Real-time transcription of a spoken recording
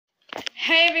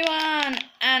Hey everyone,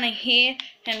 Anna here,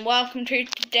 and welcome to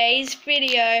today's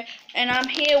video. And I'm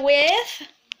here with,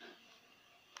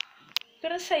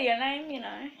 gotta say your name, you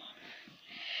know,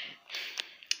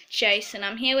 Jason.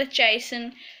 I'm here with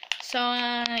Jason. So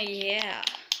yeah.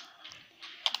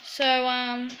 So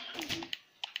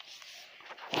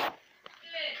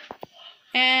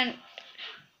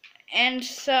and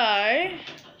so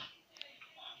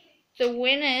the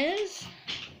winners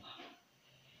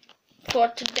for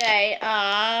today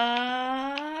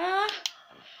are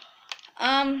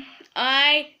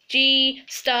IG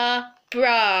Star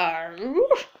Bro.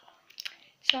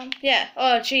 So yeah,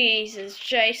 oh Jesus,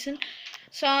 Jason.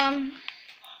 So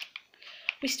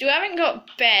we still haven't got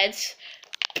beds,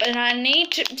 but I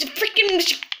need to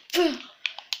freaking.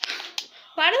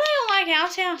 Why do they all like our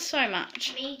house so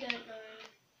much? Me don't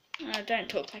know. Oh, don't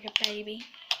talk like a baby.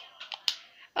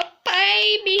 A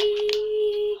baby.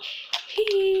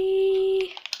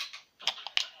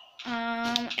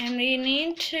 And we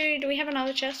need to. Do we have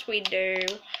another chest? We do.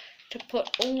 To put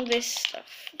all this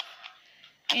stuff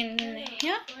in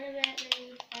here. What about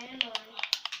the family?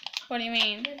 What do you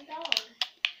mean? The dog.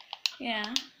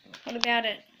 Yeah. What about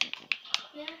it?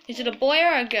 Yeah. Is it a boy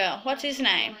or a girl? What's his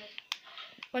name?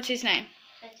 What's his name?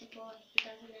 That's a boy. He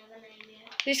doesn't have a name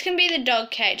yet. This can be the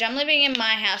dog cage. I'm living in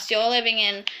my house. You're living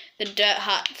in the dirt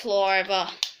hut floor over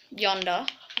yonder.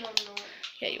 No, I'm not.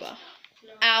 Yeah, you are.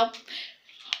 No. Ow.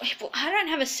 I don't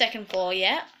have a second floor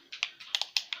yet.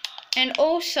 And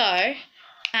also,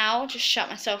 ow, just shut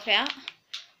myself out.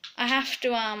 I have to,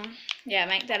 yeah,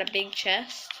 make that a big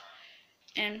chest.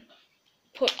 And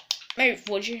move,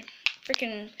 would you?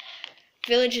 Freaking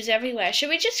villages everywhere. Should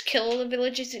we just kill all the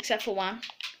villages except for one?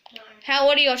 No.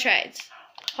 What are your trades?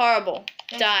 Horrible.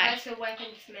 Die. That's a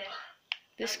weaponsmith.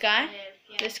 This guy?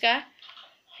 Yeah. This guy?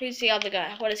 Who's the other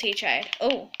guy? What does he trade?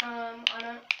 Oh. I don't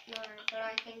know, but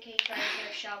I think he trades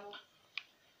a shovel,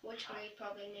 which we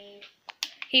probably need.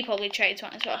 He probably trades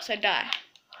one as well, so die.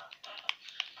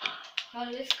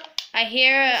 Oh, this guy? I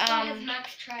hear, This guy has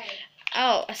max trade.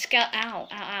 oh, a scout. Ow,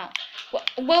 ow, ow.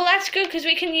 Well, that's good because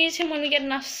we can use him when we get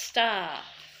enough stuff.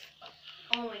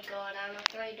 Oh my god, I'm a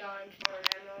 3 dimes for an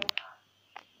emerald.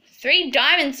 3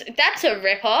 diamonds? That's a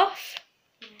rip-off.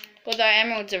 Yeah. Although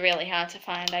emeralds are really hard to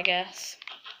find, I guess.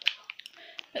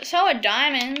 But so are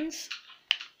diamonds.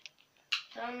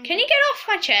 Can you get off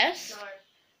my chest? No.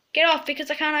 Get off because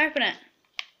I can't open it.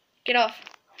 Get off.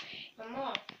 I'm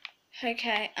off.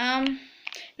 Okay, no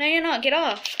you're not. Get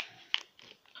off.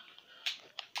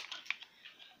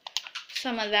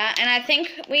 Some of that. And I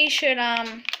think we should,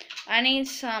 I need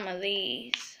some of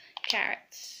these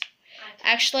carrots.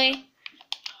 Actually,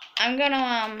 I'm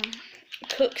gonna,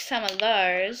 cook some of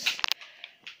those.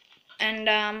 And,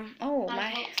 oh, I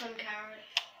my cooked some carrots.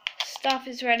 stuff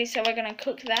is ready, so we're gonna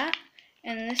cook that.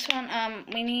 And this one,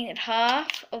 we need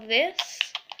half of this,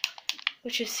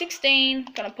 which is 16.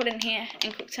 Gonna put in here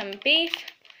and cook some beef.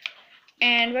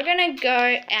 And we're gonna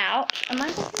go out. Am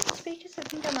I blocking the speakers? I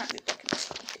think I might be blocking the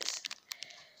speakers.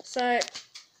 So,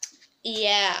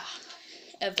 yeah,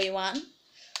 everyone.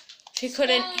 If you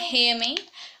couldn't hear me,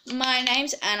 my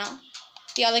name's Anna.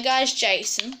 The other guy's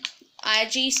Jason.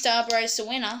 IG Starbro's the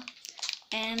winner.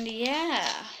 And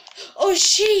yeah. Oh,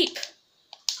 sheep!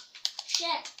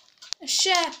 Shit. A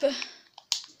sheep.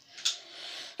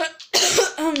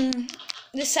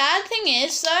 The sad thing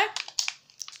is, though,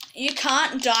 you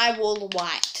can't dye wool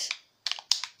white.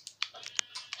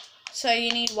 So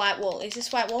you need white wool. Is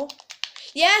this white wool?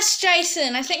 Yes,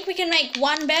 Jason. I think we can make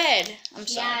one bed. I'm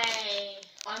sorry. Yay.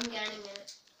 I'm getting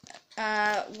it.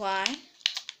 Why?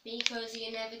 Because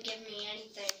you never give me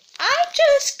anything. I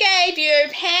just gave you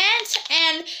pants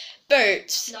and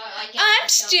boots. No, I gave I'm myself.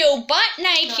 still butt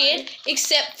naked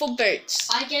except for boots.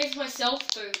 I gave myself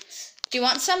boots. Do you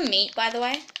want some meat, by the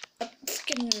way?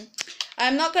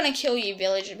 I'm not going to kill you,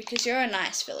 villager, because you're a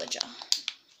nice villager.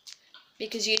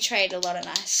 Because you trade a lot of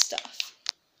nice stuff.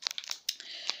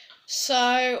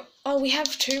 So, oh, we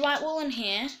have 2 white wool in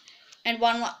here. And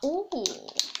 1 white... Ooh.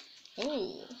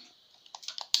 Ooh.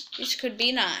 This could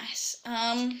be nice.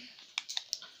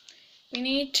 We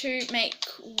need to make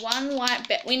 1 white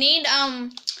bed. We need,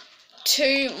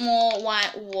 2 more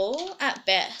white wool at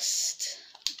best.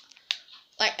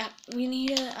 Like, we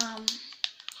need a,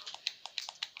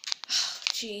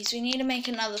 jeez, we need to make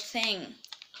another thing.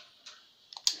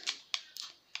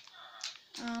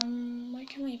 Where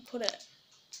can we put it?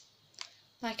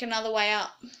 Like another way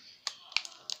up.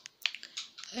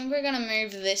 I think we're gonna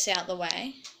move this out the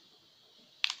way.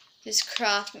 This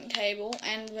crafting table,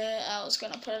 and I was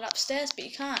gonna put it upstairs, but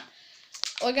you can't.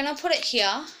 We're gonna put it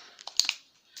here.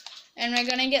 And we're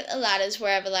gonna get the ladders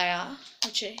wherever they are,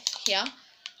 which is here.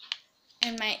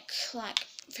 and make like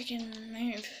freaking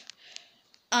move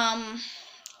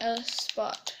a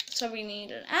spot. So we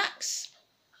need an axe.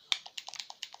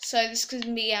 So this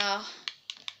can be our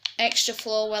extra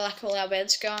floor where like all our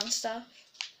beds go and stuff.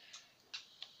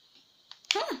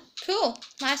 Cool.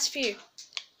 Nice view.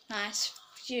 Nice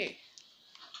view.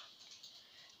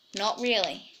 Not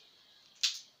really.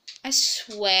 I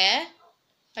swear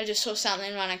I just saw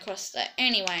something run across there.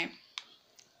 Anyway.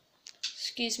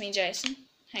 Excuse me, Jason.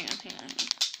 Hang on.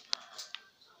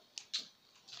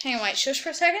 Hang on, wait, shush for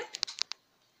a second.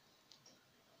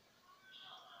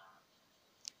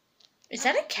 Is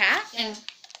that a cat? Yeah. And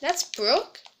that's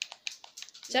Brooke?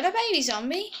 Is that a baby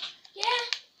zombie? Yeah.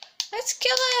 Let's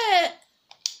kill it!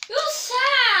 You're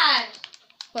sad!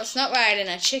 Well, it's not riding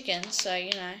a chicken, so,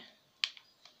 you know.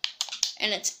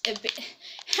 And it's a bit...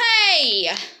 Hey!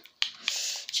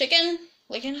 Chicken?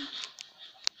 Licking?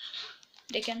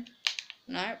 Dickin?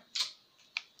 No.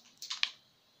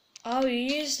 Oh,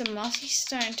 you used the mossy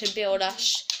stone to build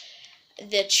us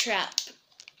the trap.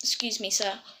 Excuse me,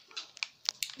 sir.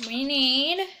 We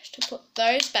need to put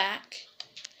those back.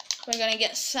 We're going to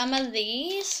get some of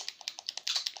these.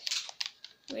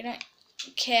 We don't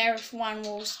care if one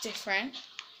wall's different.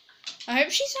 I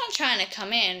hope she's not trying to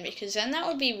come in, because then that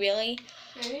would be really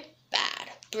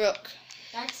bad. Brooke.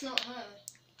 That's not her.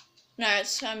 No,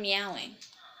 it's her meowing.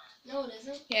 No, it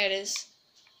isn't. Yeah, it is.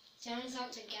 Sounds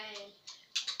like the game.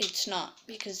 It's not,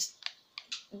 because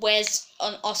where's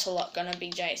an ocelot gonna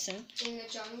be, Jason? In the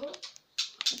jungle?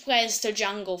 Where's the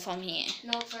jungle from here?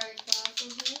 Not very far from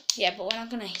here. Yeah, but we're not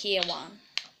gonna hear one.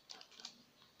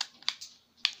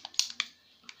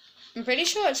 I'm pretty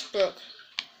sure it's Brooke.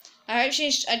 I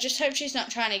just hope she's not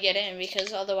trying to get in,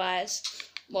 because otherwise,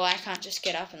 well, I can't just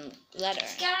get up and let her.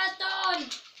 Skeleton!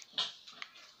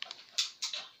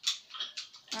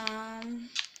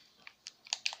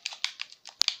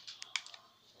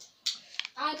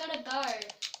 I got a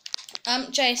bow.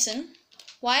 Jason,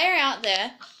 while you're out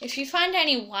there, if you find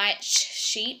any white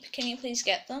sheep, can you please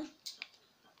get them?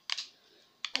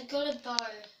 I got a bow.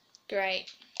 Great.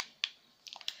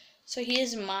 So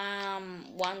here's my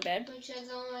one bed. Which is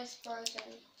almost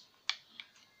broken.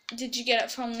 Did you get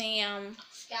it from the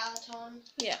Skeleton.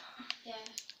 Yeah. Yeah.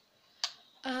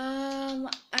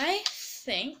 I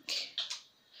think.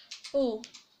 Oh.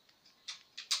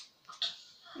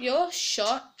 Your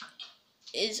shot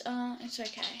is it's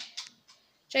okay.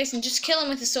 Jason, just kill him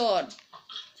with a sword.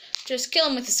 Just kill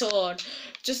him with a sword.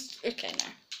 Just okay, no.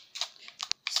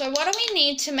 So what do we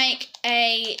need to make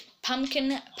a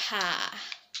pumpkin pie?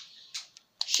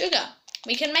 Sugar.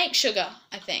 We can make sugar,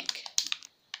 I think.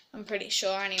 I'm pretty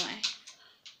sure anyway.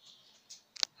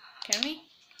 Can we?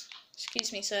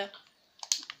 Excuse me, sir.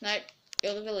 Nope,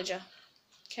 you're the villager.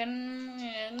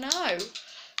 No.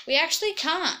 We actually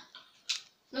can't.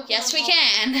 Look, yes, we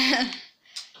can.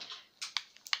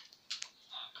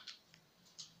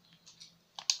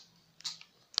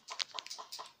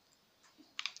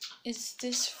 Is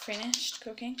this finished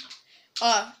cooking?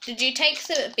 Oh, did you take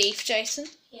the beef, Jason?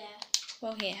 Yeah.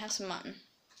 Well, here, have some mutton.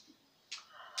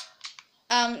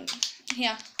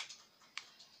 Here.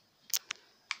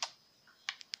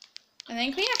 I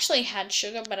think we actually had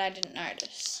sugar, but I didn't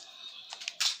notice.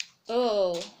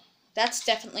 Oh, that's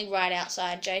definitely right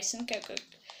outside, Jason. Go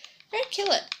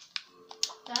kill it.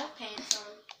 I have pants on.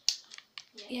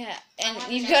 Yeah, and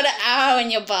you've got an arrow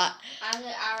in your butt. I have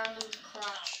an arrow in the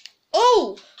crotch.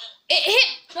 Oh, it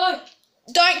hit. No.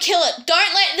 Don't kill it.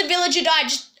 Don't let the villager die.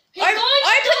 Just open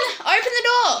the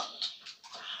door.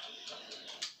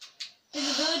 Did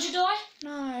the villager die?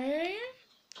 No.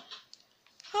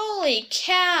 Holy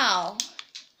cow.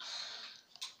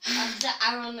 I have the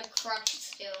arrow in the crotch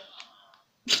still.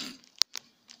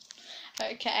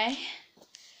 Okay.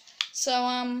 So,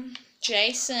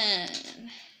 Jason.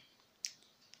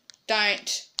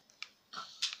 Don't.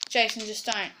 Jason, just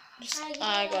don't. Just,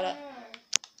 I got it.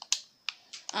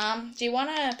 Do you want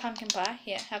a pumpkin pie?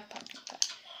 Here, have a pumpkin pie.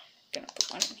 Gonna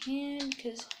put one in here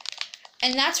because,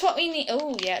 and that's what we need.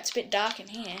 Oh yeah, it's a bit dark in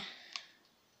here.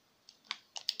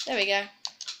 There we go.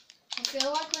 I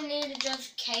feel like we need to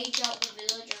just cage up the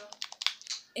villager.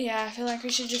 Yeah, I feel like we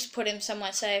should just put him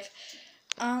somewhere safe.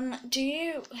 Do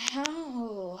you?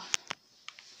 How?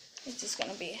 This is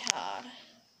gonna be hard.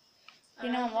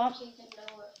 You know what?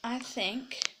 I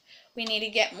think we need to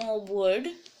get more wood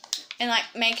and like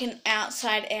make an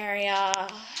outside area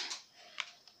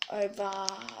over.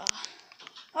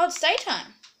 Oh, it's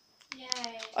daytime.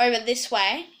 Yay. Over this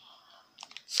way,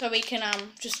 so we can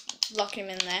just lock him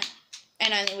in there,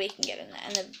 and only we can get in there,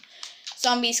 and the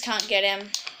zombies can't get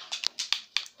him.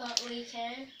 But we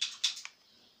can.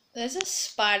 There's a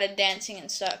spider dancing in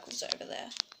circles over there.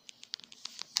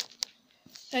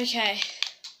 Okay.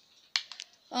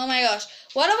 Oh my gosh.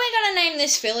 What are we gonna name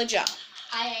this villager?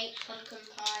 I ate pumpkin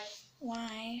pie.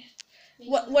 Why?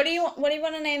 What do you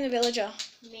want to name the villager?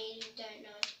 Me, don't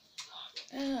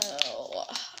know.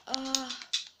 Oh.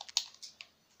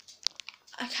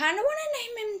 I kind of want to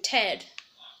name him Ted.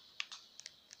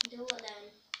 Do it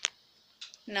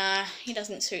then. Nah, he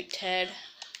doesn't suit Ted.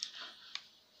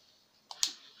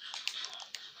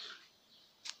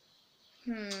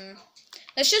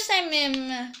 Let's just name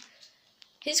him.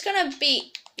 He's gonna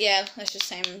be. Yeah, let's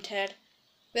just name him Ted.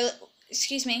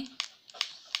 Excuse me.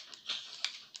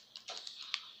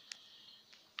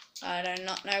 I do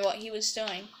not know what he was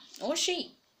doing. Or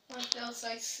she. I feel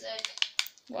so sick.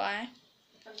 Why?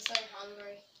 I'm so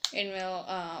hungry. In real.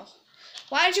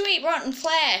 Why did you eat rotten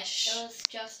flesh? It was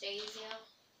just easier.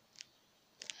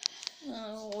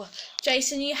 Oh,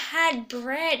 Jason, you had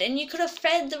bread and you could have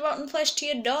fed the rotten flesh to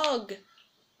your dog.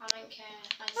 I don't care.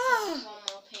 I just have one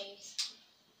more piece.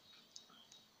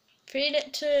 Feed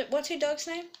it to. What's your dog's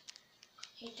name?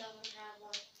 He doesn't have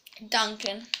one.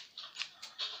 Duncan.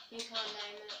 You can't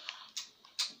name it.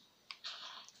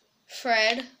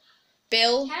 Fred.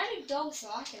 Bill. How do dogs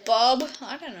like it? Bob.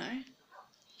 I don't know.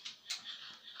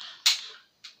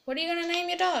 What are you going to name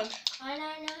your dog? I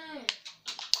don't know.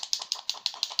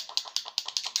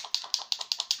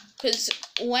 Because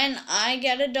when I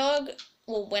get a dog,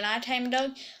 well, when I tame a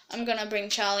dog, I'm going to bring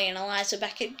Charlie and Eliza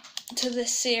back into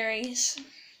this series.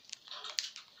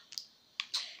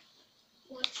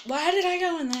 Why did I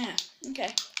go in there?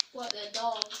 Okay. What, the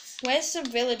dogs? Where's the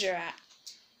villager at?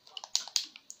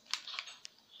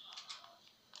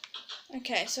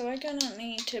 Okay, so we're going to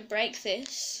need to break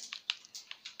this.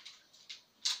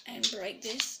 And break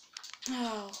this.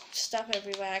 Oh, stuff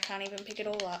everywhere. I can't even pick it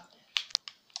all up.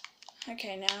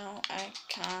 Okay, now I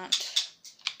can't.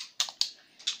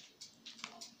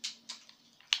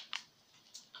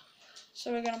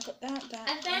 So we're going to put that.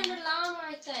 I found a llama,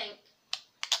 I think.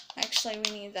 Actually,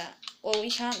 we need that. Well,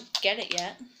 we can't get it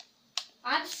yet.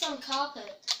 I have some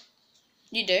carpet.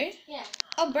 You do? Yeah.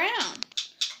 Oh, brown.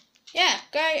 Yeah,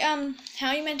 go, how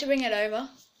are you meant to bring it over?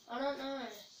 I don't know.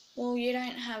 Well, you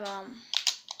don't have,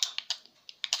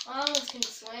 Llamas can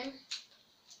swim.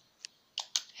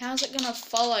 How's it gonna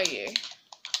follow you?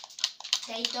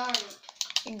 They don't.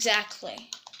 Exactly.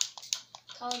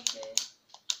 Told you.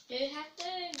 Do you have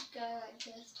to go like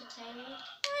this to tame it?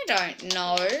 I don't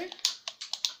know.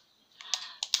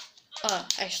 Oh,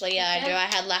 actually, yeah, I do. I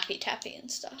had Lappy Tappy and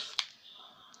stuff.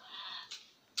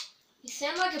 You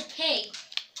sound like a pig.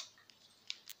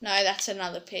 No, that's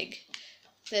another pig.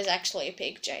 There's actually a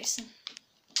pig, Jason.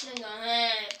 No.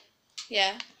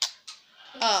 Yeah.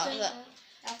 Oh,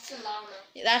 that's a llama.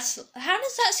 How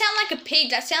does that sound like a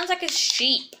pig? That sounds like a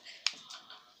sheep.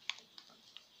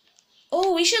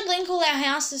 Oh, we should link all our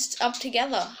houses up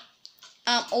together.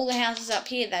 All the houses up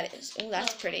here, that is. Oh,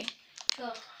 that's pretty.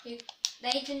 Look,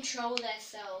 they control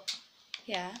themselves.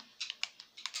 Yeah.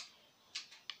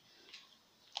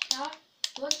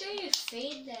 What do you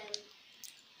feed them?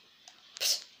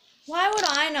 Why would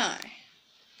I know?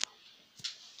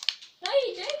 No,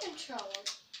 you do control them.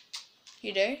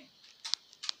 You do?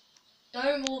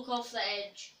 Don't walk off the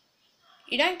edge.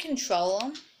 You don't control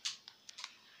them.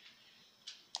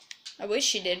 I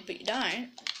wish you did, but you don't.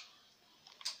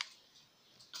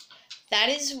 That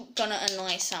is gonna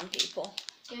annoy some people.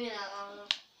 Give me that llama.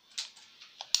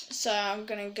 So I'm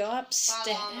gonna go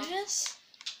upstairs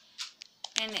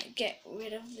and get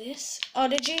rid of this. Oh,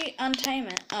 did you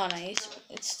untame it? Oh no,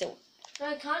 it's still.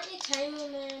 No, can't you tame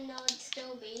them and they'll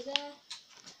still be there?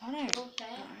 I don't Okay.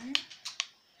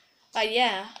 know.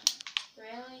 Yeah.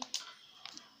 Really?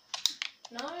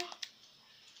 No?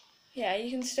 Yeah, you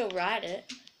can still ride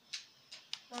it.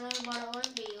 I know, but it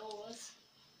won't be yours.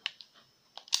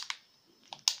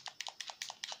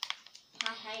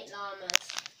 I hate llamas.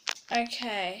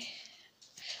 Okay.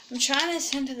 I'm trying to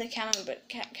center the camera, but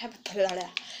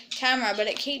camera, but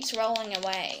it keeps rolling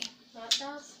away. What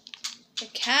does? The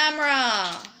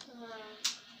camera.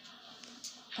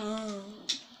 Oh. Oh,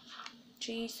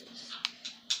 Jesus.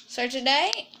 So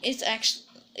today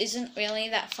isn't really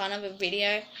that fun of a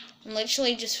video. I'm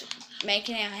literally just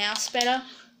making our house better.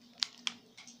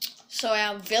 So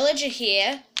our villager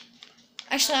here.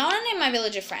 Actually, I want to name my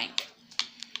villager Frank.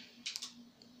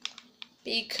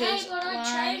 Because hey, but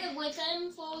I traded with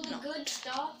him for all the good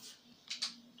stuff.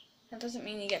 That doesn't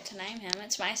mean you get to name him.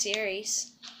 It's my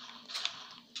series.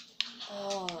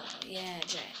 Oh, yeah,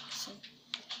 Jackson.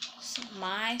 So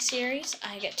my series,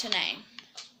 I get to name.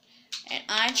 And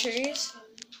I choose...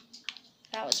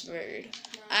 That was rude.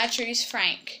 No. I choose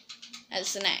Frank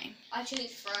as the name. I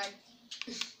choose Fred.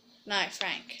 No,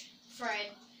 Frank.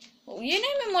 Fred. Well, you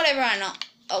name him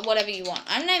whatever you want.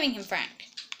 I'm naming him Frank.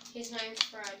 His name's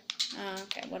Fred. Oh,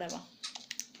 okay, whatever.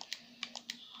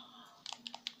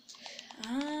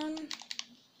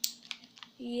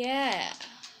 Yeah.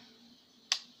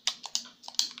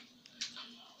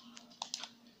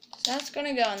 So that's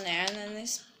gonna go in there, and then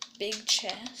this big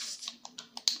chest.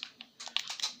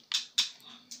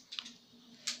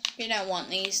 We don't want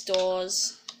these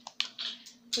doors.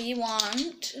 We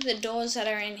want the doors that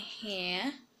are in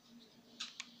here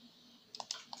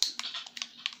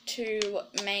to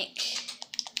make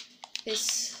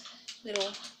this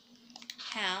little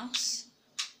house.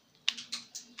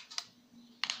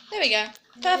 There we go.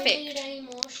 Perfect. Do you need any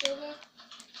more sugar?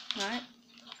 Right.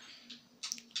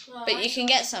 Well, But you can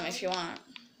get some if you want.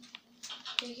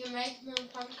 You can make more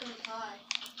pumpkin pie.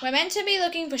 We're meant to be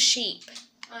looking for sheep.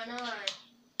 I know.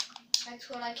 That's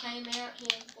what I came out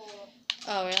here for.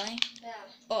 Oh, really? Yeah.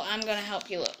 Oh, I'm going to help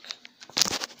you look.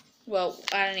 Well,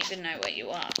 I don't even know where you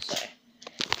are, so.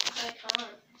 I can't.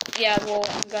 Yeah, well,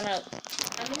 I'm going to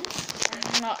I'm in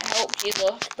the not help you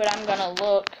look, but I'm going to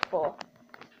look for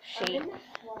I'm sheep. in the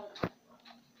swamp.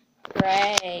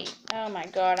 Great. Oh my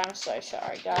god, I'm so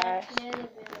sorry, guys. Near the village.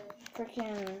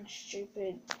 Freaking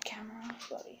stupid camera.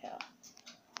 Bloody hell.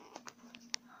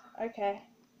 Okay.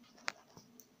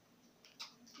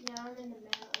 Yeah, I'm in the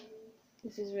mountain.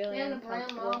 This is really Found a brown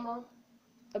uncomfortable. llama.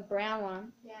 A brown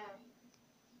one. Yeah.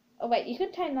 Oh wait, you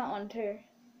could tame that one too.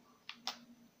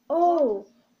 Oh,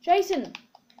 Jason,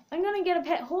 I'm gonna get a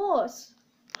pet horse.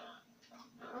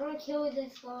 I'm gonna kill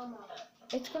this llama.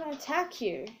 It's gonna attack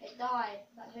you. It died,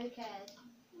 but who cares?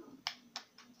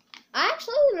 I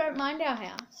actually don't mind our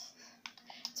house.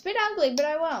 It's a bit ugly, but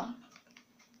I will.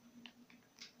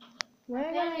 We're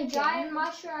Found gonna a giant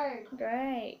mushroom.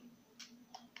 Great.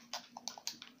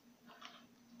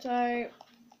 So,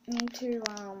 need to,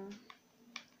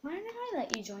 why did I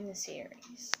let you join the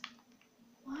series?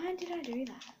 Why did I do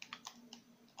that?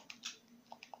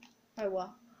 Oh,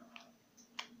 well.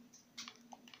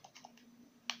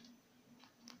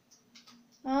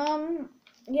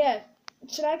 Yeah.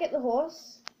 Should I get the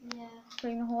horse? Yeah.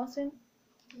 Bring the horse in?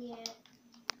 Yeah.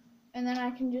 And then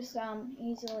I can just,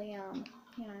 easily, you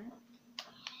know,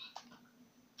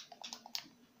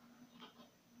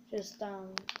 just,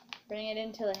 bring it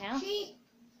into the house. Sheep.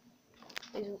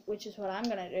 Which is what I'm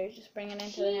gonna do, just bring it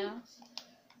into the Sheep. house.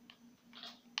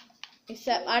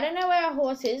 Except, I don't know where our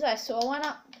horse is. I saw one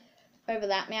up over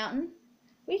that mountain.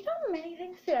 We've done many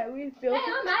things today. We've Hey,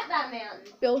 I'm at that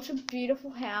mountain. built a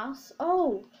beautiful house.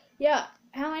 Oh, yeah.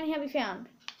 How many have you found?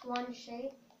 One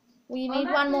sheep. Well, you I'm need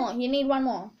at one the- more. You need one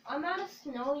more. I'm at a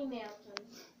snowy mountain.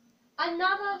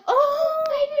 Another Oh,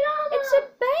 baby llama. it's a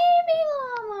baby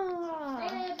llama.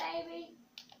 Hey there, baby.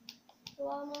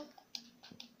 Llama.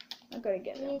 I gotta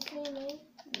get Can it. you see me?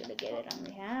 I'm gonna get it on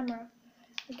the camera.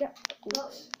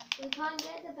 Oops. We can't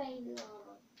get the baby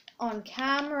llama. On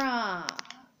camera.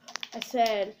 I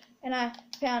said, and I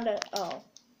found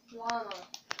Llama.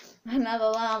 another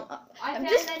llama. I I'm found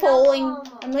just another falling.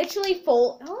 llama. I'm literally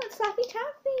falling. Oh, it's Laffy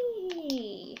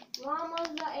Taffy. Llamas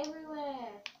are everywhere.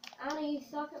 Anna, you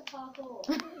suck at parkour.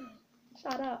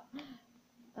 Shut up.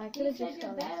 I could You have said just you're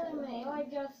gone better than this me. way. I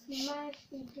just smashed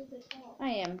you to the top. I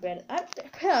am better.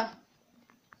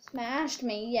 Smashed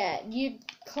me. Yeah, you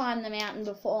climbed the mountain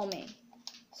before me.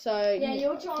 So Yeah,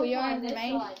 you're for trying to your climb this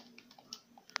information. side.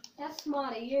 That's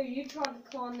smart of you. You tried to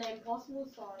climb the impossible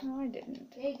side. No, I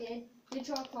didn't. Yeah, you did. You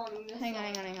tried climbing this Hang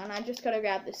side. on. I just gotta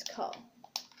grab this coal.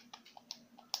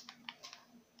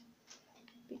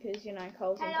 Because, you know,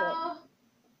 coal's important. Hello.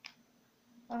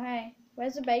 Oh, hey.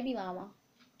 Where's the baby llama?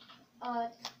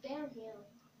 It's down here.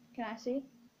 Can I see?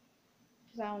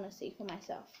 Because I want to see for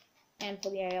myself. And for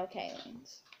the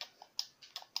ALKaliens.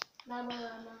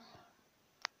 Llama.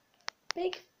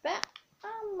 Big fat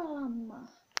llama.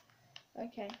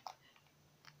 Okay.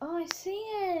 Oh, I see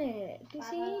it. Do you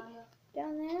see it?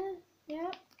 Down there?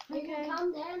 Yep. You Okay. can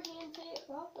come down here and see it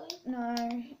properly.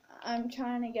 No, I'm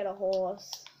trying to get a horse.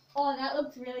 Oh, that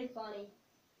looks really funny.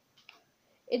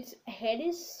 Its head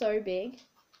is so big.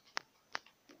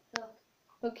 Look.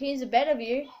 Look, here's a better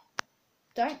view.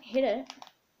 Don't hit it.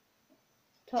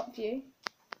 Top view.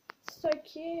 So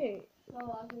cute. So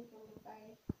ugly from the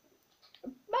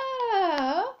face.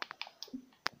 Bah.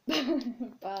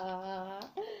 Bah.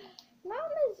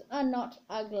 Llamas are not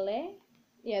ugly.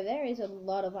 Yeah, there is a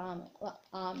lot of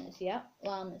llamas. Yep,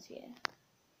 llamas here.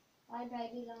 Hi,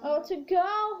 baby llama. Oh, it's a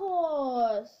girl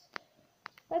horse.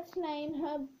 Let's name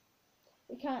her.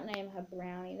 We can't name her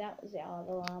Brownie. That was our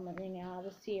other llama in our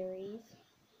other series.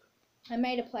 I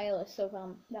made a playlist of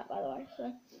that, by the way,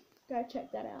 so go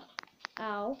check that out.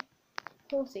 Ow.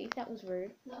 Horsey, that was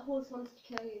rude. That horse wants to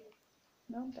kill you.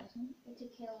 No, it doesn't. It's a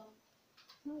killer.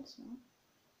 No, it's not.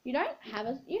 You don't have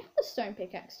a... You have a stone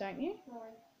pickaxe, don't you? No.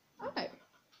 Oh.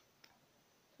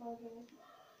 Told you.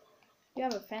 You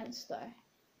have a fence, though.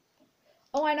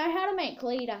 Oh, I know how to make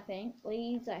leads, I think.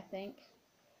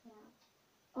 Yeah.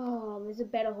 Oh, there's a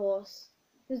better horse.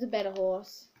 There's a better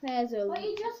horse. There's a... But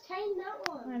you just tamed that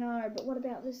one. I know, but what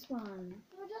about this one?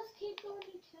 Well, just keep going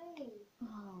to tame.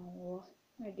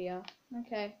 Oh dear.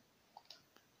 Okay.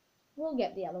 We'll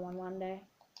get the other one day.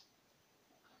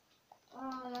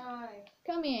 Oh no.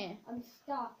 Come here. I'm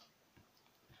stuck.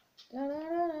 Is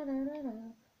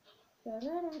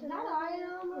Is that iron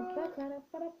armor?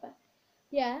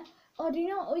 Yeah. Oh, do you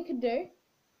know what we could do,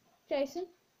 Jason?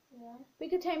 Yeah. We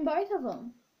could tame both of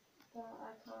them. But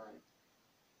I can't.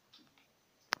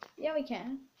 Yeah, we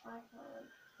can. I can't.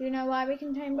 Do you know why we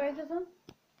can tame both of them?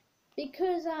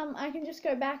 Because I can just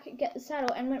go back and get the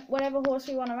saddle, and whatever horse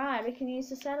we want to ride, we can use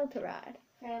the saddle to ride.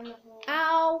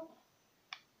 Ow!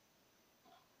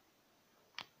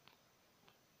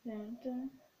 Dun, dun,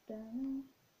 dun.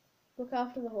 Look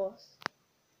after the horse.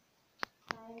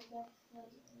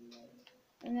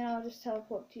 And then I'll just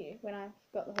teleport to you when I've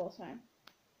got the horse home.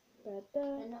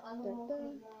 And the other horse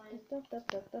is mine.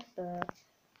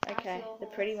 Okay, the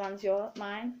horse. pretty one's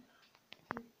mine.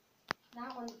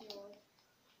 That one's yours.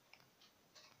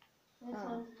 This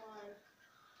one's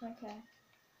mine. Okay.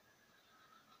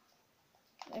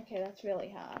 Okay, that's really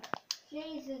hard.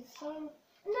 Jesus,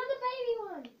 another baby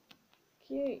one.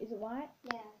 Cute. Is it white?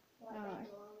 Yeah. White Oh. baby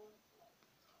one.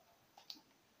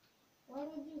 Why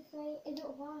did you say, is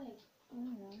it white? I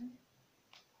don't know.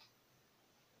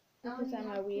 Because I'm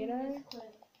a weirdo?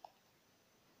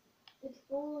 It's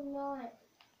all of night.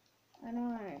 I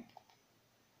know.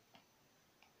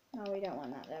 No, we don't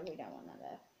want that there. We don't want that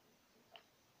there.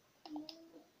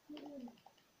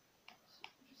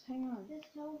 Just hang on. This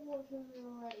teleports me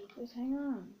already. Just hang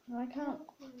on. No, I can't.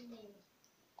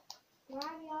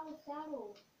 Grab the other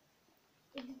saddle.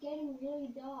 It's getting really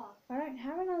dark. I don't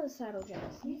have another saddle, Jason.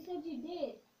 You said you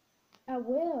did. I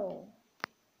will.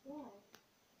 Yeah.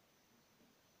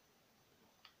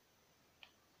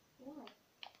 Why?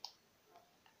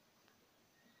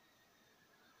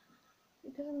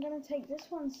 Because I'm going to take this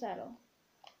one's saddle.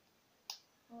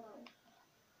 Oh.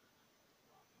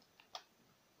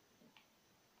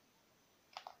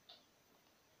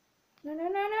 No, no, no,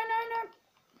 no, no, no.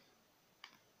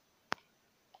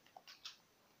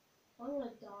 I'm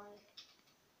gonna die.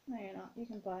 No, you're not. You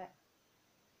can buy it.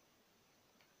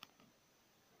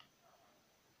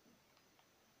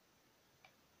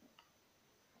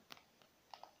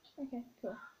 Okay,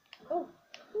 cool. Oh,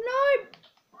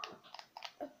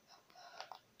 no!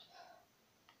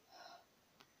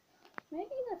 Maybe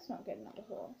let's not get another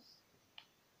horse.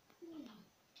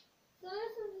 So this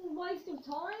is a waste of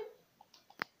time?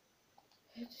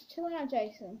 Just chill out,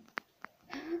 Jason.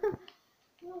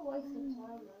 Not a waste of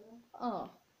time, man.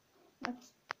 Oh,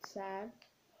 that's sad.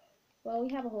 Well, we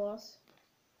have a horse.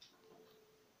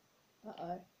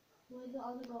 Uh-oh. Where's the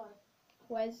other guy?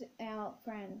 Where's our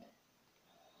friend?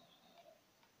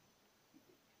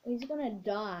 He's gonna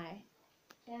die.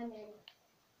 Found him.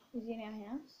 Is he in our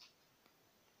house?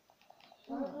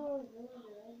 I don't know what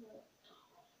villager is it.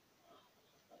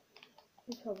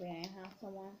 He's probably in our house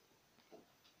somewhere.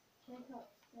 Check up.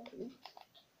 Oops.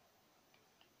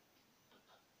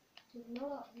 He's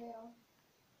not up here.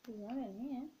 He's not in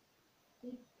here. He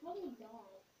probably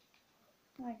died.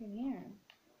 I can hear him.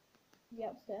 Is he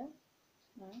upstairs?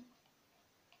 No.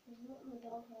 He's not in the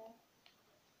dog house.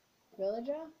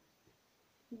 Villager?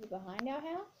 Is he behind our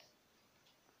house?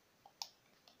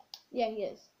 Yeah, he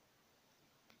is.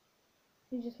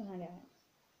 He's just behind our house.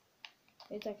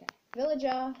 It's okay.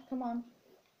 Villager, come on.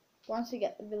 Once we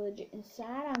get the villager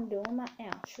inside, I'm doing my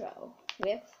outro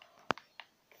with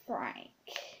Frank.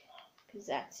 Because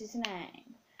that's his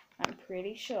name. I'm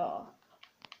pretty sure.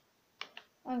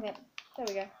 Okay, there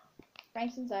we go.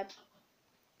 Frank's inside.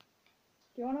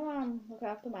 Do you want to look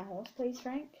after my horse, please,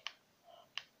 Frank?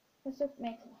 Let's just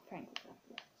make Frank look after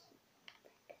the horse.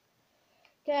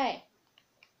 Okay.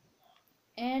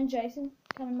 And Jason,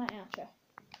 come in my outro.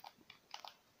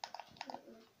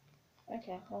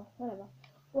 Okay, well, whatever.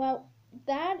 Well,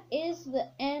 that is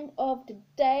the end of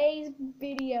today's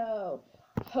video.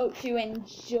 Hope you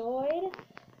enjoyed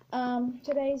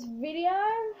today's video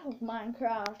of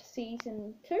Minecraft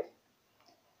Season 2.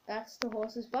 That's the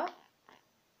horse's butt.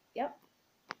 Yep.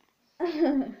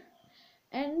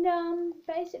 And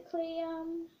basically,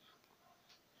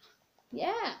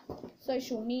 yeah,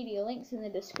 social media links in the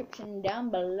description down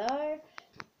below.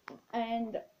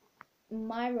 And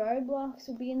my Roblox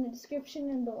will be in the description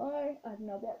and below. I don't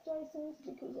know about Jason's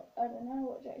because I don't know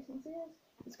what Jason's is.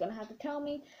 He's gonna have to tell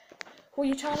me. Will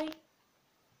you tell me?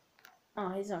 Oh,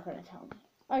 he's not gonna tell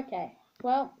me. Okay,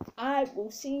 well, I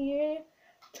will see you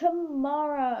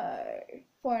tomorrow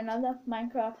for another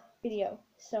Minecraft video.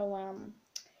 So,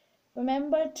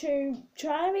 remember to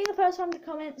try to be the first one to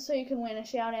comment so you can win a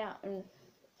shout out and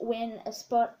win a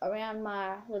spot around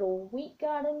my little wheat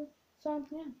garden. So,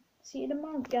 yeah, see you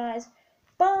tomorrow, guys.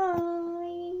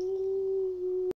 Bye!